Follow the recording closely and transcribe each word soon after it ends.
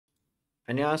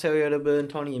안녕하세요, 여러분.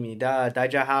 Tony입니다.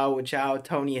 다자하오, ciao,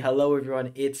 Tony. Hello,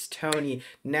 everyone. It's Tony.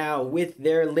 Now, with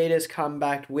their latest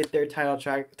comeback, with their title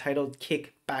track titled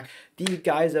Kickback, the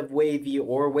guys of WayV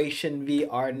or WeiShenV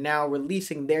are now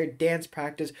releasing their dance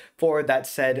practice for that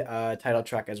said title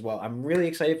track as well. I'm really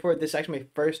excited for it. This is actually my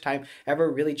first time ever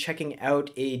really checking out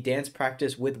a dance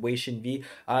practice with WeiShenV.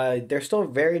 They're still a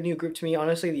very new group to me.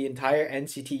 Honestly, the entire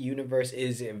NCT universe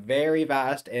is very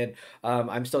vast, and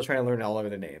I'm still trying to learn all of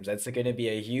their names. That's going to be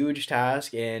a huge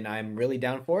task, and I'm really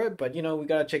down for it. But we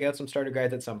gotta check out some starter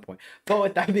guides at some point. But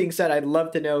with that being said, I'd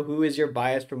love to know who is your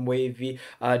bias from WayV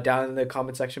down in the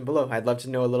comment section below. I'd love to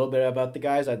know a little bit about the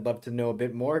guys. I'd love to know a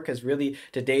bit more because really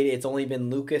to date it's only been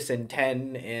Lucas and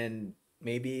Ten and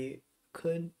maybe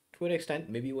could to an extent,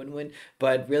 maybe WinWin,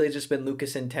 but really just been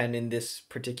Lucas and Ten in this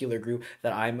particular group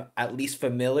that I'm at least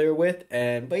familiar with.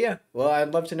 And but yeah, well,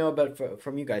 I'd love to know about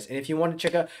from you guys. And if you want to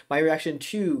check out my reaction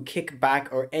to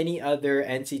Kickback or any other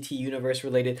NCT universe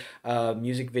related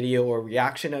music video or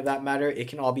reaction of that matter, it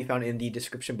can all be found in the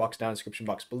description box down, description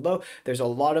box below. There's a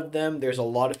lot of them. There's a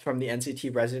lot from the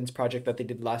NCT Residence project that they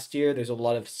did last year. There's a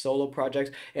lot of solo projects,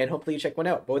 and hopefully you check one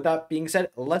out. But with that being said,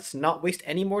 let's not waste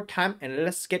any more time and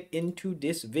let's get into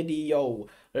this video.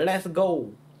 Let's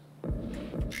go.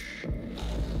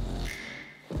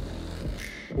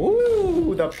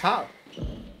 Ooh, the pop.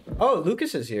 Oh,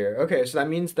 Lucas is here. Okay, so that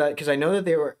means that because I know that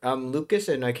they were Lucas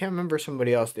and I can't remember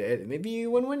somebody else. Maybe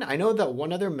WinWin. I know that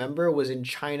one other member was in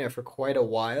China for quite a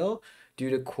while due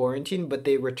to quarantine, but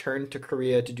they returned to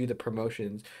Korea to do the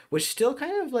promotions, which still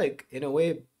kind of like in a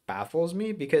way baffles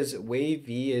me because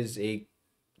WayV is a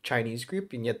Chinese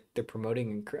group and yet they're promoting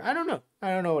in Korea. I don't know.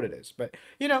 I don't know what it is, but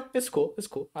it's cool. It's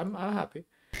cool. I'm happy.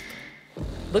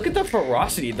 Look at the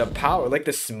ferocity, the power, like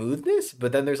the smoothness,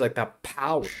 but then there's like the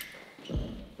power.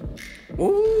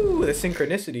 Ooh, the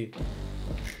synchronicity.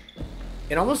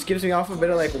 It almost gives me off a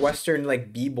bit of like Western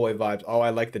like B-boy vibes. Oh,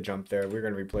 I like the jump there. We're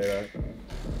gonna replay that.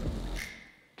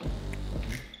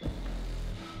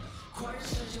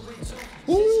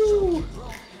 Ooh!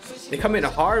 They come in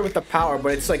hard with the power,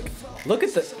 but it's like, look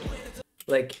at the,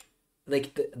 like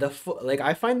the foot. Like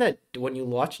I find that when you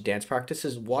watch dance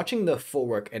practices, watching the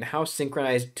footwork and how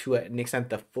synchronized to an extent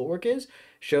the footwork is,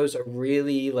 shows a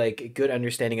really like good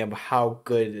understanding of how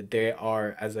good they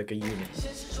are as like a unit.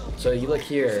 So you look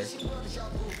here,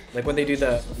 like when they do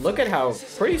the, look at how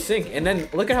pretty sync, and then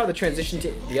look at how the transition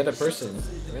to the other person,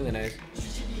 really nice.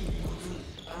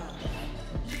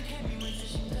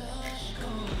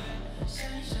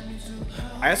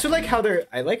 I also like how they're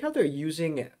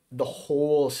using the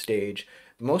whole stage.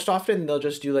 Most often they'll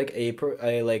just do like a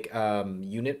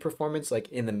unit performance like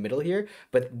in the middle here,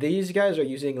 but these guys are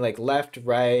using like left,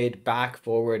 right, back,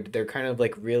 forward. They're kind of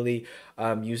like really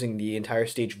using the entire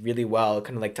stage really well,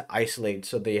 kind of like to isolate.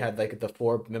 So they had like the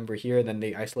 4-member here, and then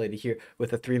they isolated here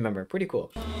with a 3-member. Pretty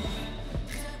cool.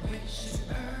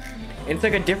 And it's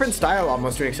like a different style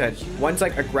almost to an extent. One's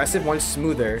like aggressive, one's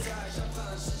smoother.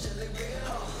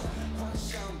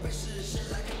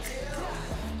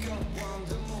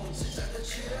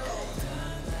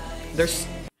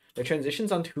 The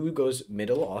transitions on who goes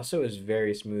middle also is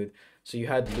very smooth. So you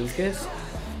had Lucas,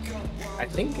 I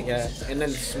think, yeah, and then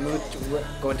smooth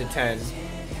going to 10.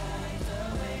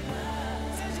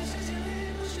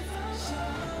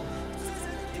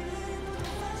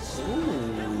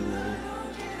 Ooh.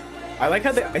 I like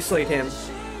how they isolate him.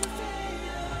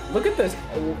 Look at this.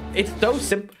 It's so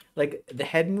simple. Like the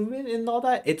head movement and all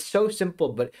that, it's so simple,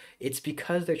 but it's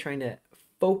because they're trying to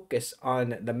focus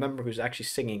on the member who's actually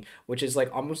singing, which is like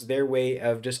almost their way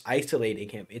of just isolating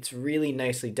him. It's really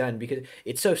nicely done because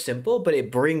it's so simple, but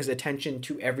it brings attention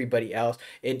to everybody else.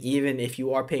 And even if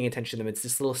you are paying attention to them, it's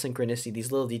this little synchronicity,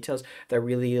 these little details that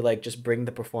really like just bring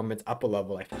the performance up a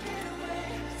level, I think.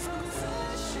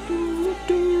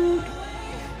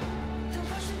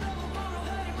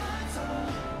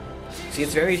 See,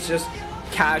 it's very just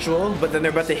casual, but then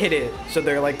they're about to hit it, so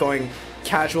they're like going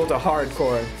casual to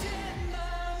hardcore.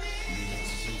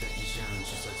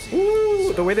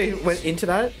 Ooh, the way they went into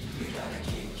that.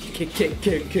 Kick, get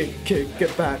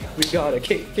back. We gotta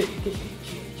kick. Get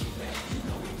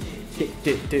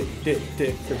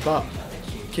back.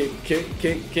 Kick,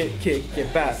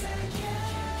 get back.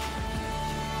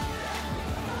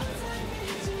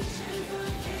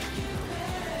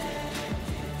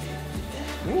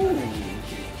 Ooh,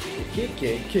 kick,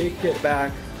 get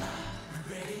back.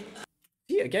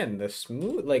 See, again, the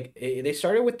smooth, like, they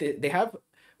started with they have,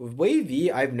 with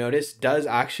WayV, I've noticed, does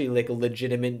actually like a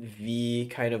legitimate V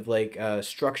kind of like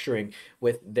structuring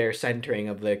with their centering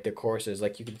of like the courses.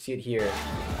 Like you can see it here.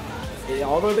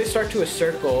 although they start to a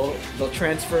circle, they're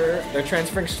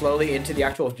transferring slowly into the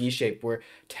actual V shape where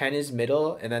 10 is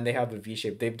middle and then they have a V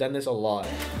shape. They've done this a lot.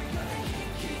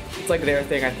 It's like their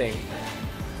thing, I think.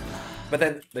 But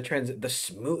then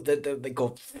they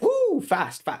go whoo,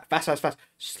 fast,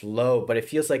 slow. But it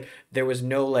feels like there was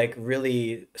no like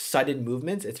really sudden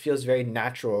movements. It feels very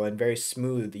natural and very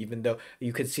smooth, even though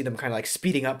you could see them kind of like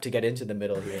speeding up to get into the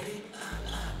middle here.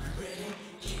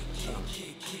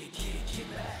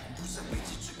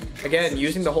 Again,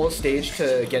 using the whole stage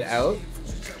to get out,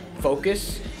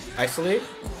 focus, isolate.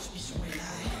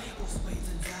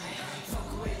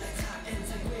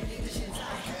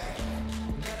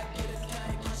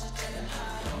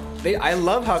 I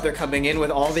love how they're coming in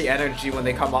with all the energy when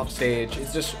they come off stage.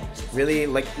 It's just really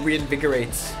like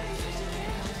reinvigorates.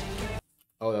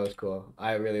 Oh, that was cool.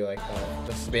 I really like that.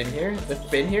 The spin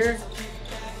here.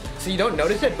 So you don't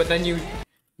notice it, but then you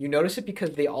notice it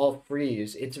because they all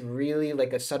freeze. It's really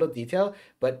like a subtle detail,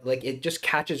 but like it just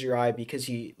catches your eye because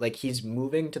he's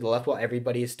moving to the left while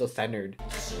everybody is still centered.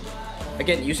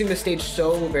 Again, using the stage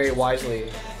so very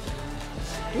wisely.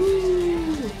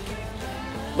 Woo!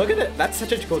 Look at it. That's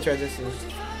such a cool transition.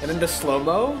 And then the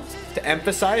slow-mo to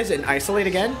emphasize and isolate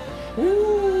again.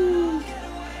 Woo!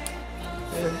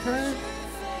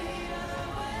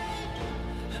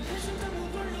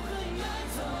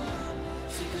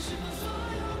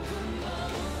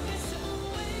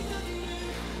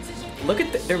 Look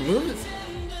at their moves.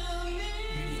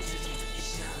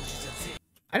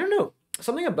 I don't know.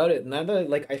 Something about it, now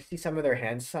that like I see some of their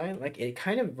hand sign, like it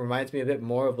kind of reminds me a bit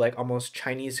more of like almost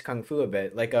Chinese kung fu a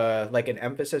bit, like an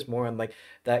emphasis more on like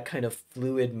that kind of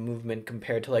fluid movement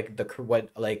compared to like what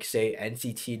like say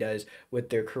NCT does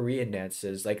with their Korean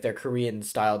dances, like their Korean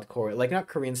styled like not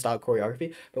Korean styled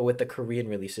choreography, but with the Korean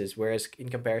releases. Whereas in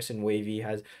comparison, WayV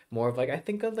has more of like I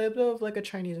think a little bit of like a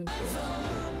Chinese influence,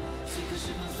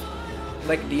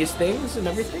 like these things and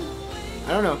everything.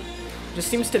 I don't know. Just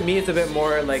seems to me it's a bit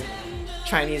more like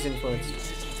Chinese influenced.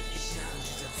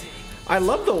 I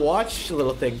love the watch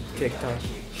little thing. TikTok.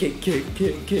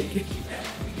 Kick.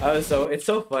 So it's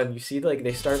so fun. You see, like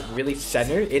they start really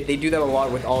centered. They do that a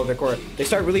lot with all of their core. They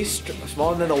start really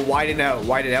small and then they'll widen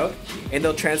out, and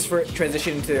they'll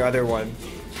transition into their other one,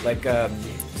 like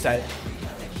set.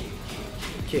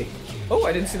 Kick. Oh,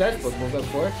 I didn't see that move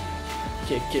before.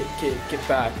 Kick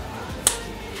back.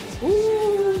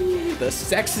 Ooh, the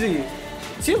sexy.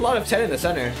 See a lot of 10 in the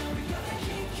center.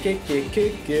 Kick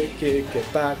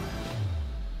back.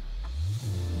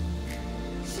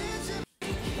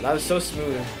 That was so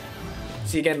smooth.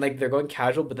 See again, like they're going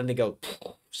casual, but then they go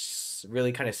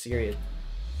really kind of serious.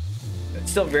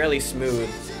 It's still really smooth.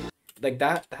 Like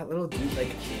that little dude,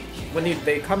 like when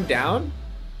they come down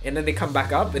and then they come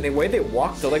back up, and the way they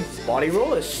walk, the like body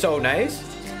roll is so nice.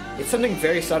 It's something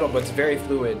very subtle, but it's very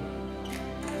fluid.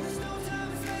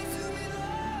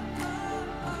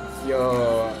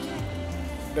 Yo,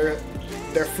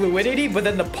 their fluidity, but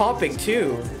then the popping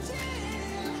too.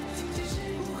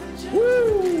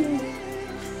 Woo!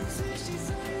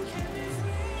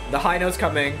 The high notes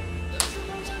coming.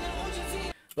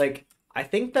 Like, I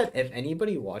think that if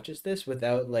anybody watches this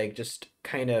without like just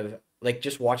kind of like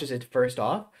just watches it first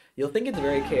off, you'll think it's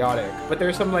very chaotic. But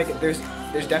there's some like there's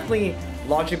definitely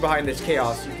logic behind this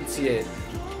chaos. You can see it.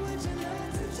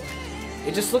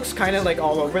 It just looks kind of like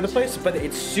all over the place, but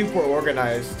it's super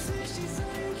organized.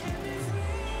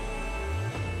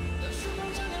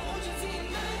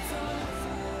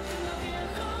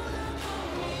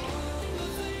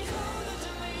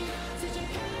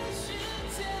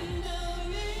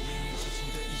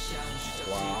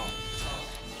 Wow.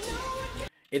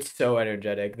 It's so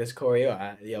energetic. This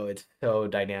choreo, yo, it's so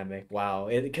dynamic. Wow.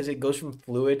 Because it goes from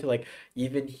fluid to like,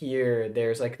 even here,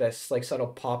 there's like this like subtle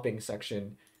popping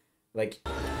section. Like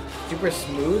super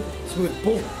smooth,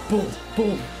 boom, boom,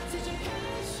 boom,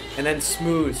 and then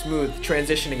smooth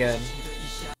transition again.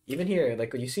 Even here,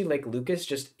 like when you see like Lucas,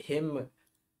 just him.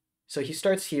 So he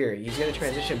starts here. He's gonna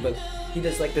transition, but he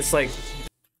does this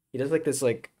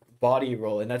body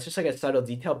roll, and that's just like a subtle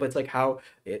detail. But it's like how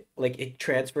it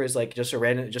transfers like just a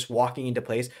random just walking into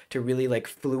place to really like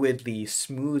fluidly,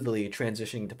 smoothly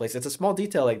transitioning to place. It's a small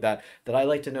detail like that I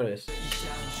like to notice.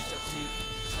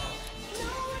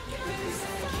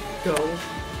 Go.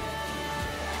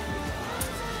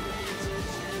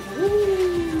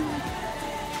 Woo.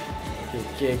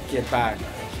 Get back.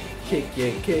 Get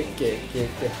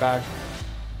back.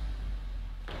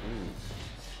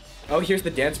 Oh, here's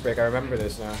the dance break. I remember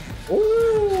this now.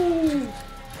 Ooh.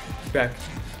 Back.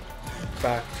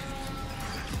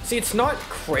 See, it's not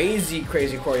crazy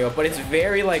choreo, but it's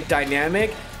very like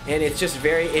dynamic, and it's just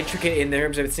very intricate in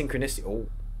terms of its synchronicity. Oh.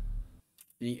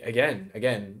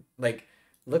 Again, like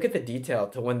look at the detail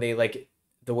to when they like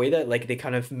the way that like they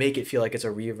kind of make it feel like it's a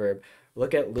reverb.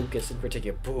 Look at Lucas in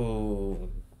particular.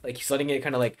 Boom. Like he's letting it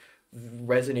kind of like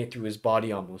resonate through his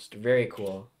body almost. Very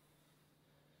cool.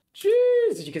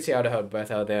 Jeez, you can see how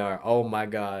versatile they are. Oh my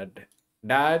god.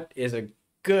 That is a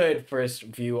good first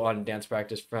view on dance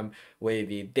practice from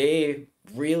WayV. They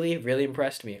really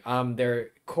impressed me. Their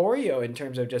choreo in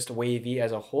terms of just WayV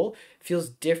as a whole feels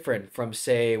different from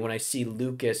say when I see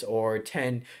Lucas or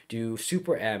Ten do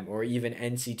Super M or even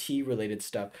NCT related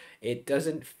stuff. It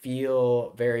doesn't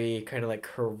feel very kind of like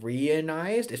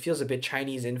Koreanized. It feels a bit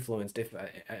Chinese influenced if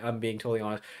I'm being totally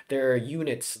honest. Their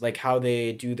units, like how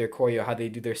they do their choreo, how they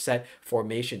do their set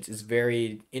formations, is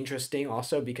very interesting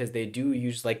also because they do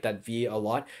use like that V a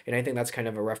lot. And I think that's kind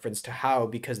of a reference to how,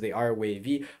 because they are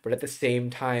wavy, but at the same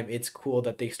time, it's cool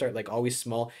that they start like always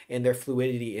small and their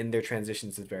fluidity in their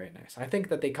transitions is very nice. I think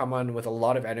that they come on with a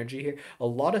lot of energy here, a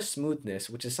lot of smoothness,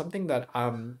 which is something that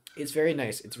it's very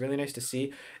nice. It's really nice to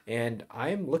see, and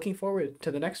I'm looking forward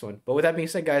to the next one. But with that being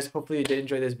said, guys, hopefully you did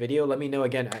enjoy this video. Let me know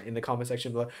again in the comment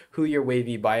section below who your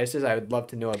wavy bias is. I would love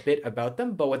to know a bit about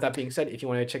them. But with that being said, if you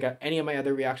want to check out any of my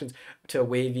other reactions to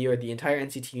WayV or the entire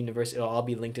NCT universe, it'll all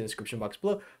be linked in the description box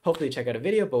below. Hopefully check out a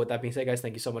video. But with that being said, guys,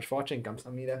 thank you so much for watching.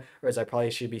 감사합니다. Or as I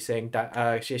probably should be saying, that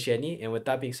谢谢你. And with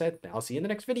that being said, I'll see you in the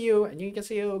next video. And you can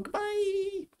see you. Goodbye.